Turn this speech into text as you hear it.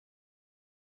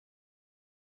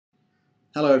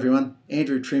Hello everyone,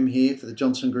 Andrew Trim here for the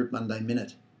Johnson Group Monday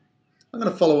Minute. I'm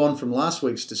going to follow on from last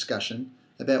week's discussion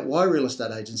about why real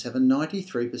estate agents have a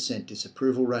 93%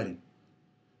 disapproval rating.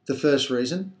 The first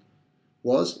reason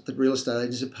was that real estate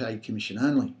agents are paid commission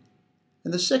only.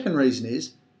 And the second reason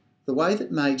is the way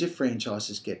that major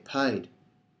franchises get paid.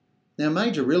 Now,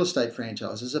 major real estate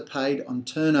franchises are paid on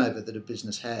turnover that a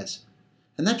business has.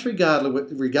 And that's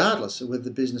regardless of whether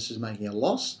the business is making a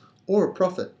loss or a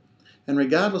profit, and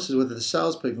regardless of whether the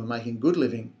salespeople are making a good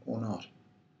living or not.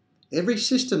 Every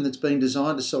system that's been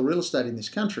designed to sell real estate in this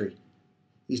country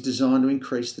is designed to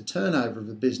increase the turnover of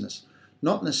the business,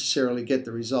 not necessarily get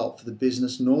the result for the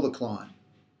business nor the client.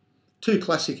 Two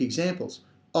classic examples,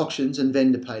 auctions and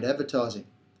vendor-paid advertising.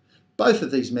 Both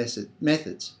of these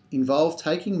methods involve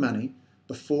taking money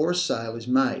before a sale is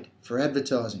made for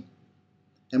advertising.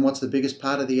 And what's the biggest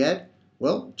part of the ad?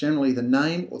 Well, generally the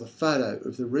name or the photo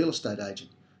of the real estate agent,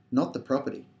 not the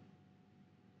property.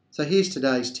 So here's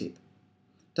today's tip.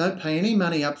 Don't pay any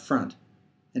money up front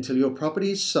until your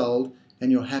property is sold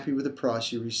and you're happy with the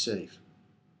price you receive.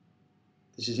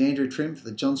 This is Andrew Trim for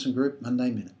the Johnson Group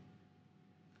Monday Minute.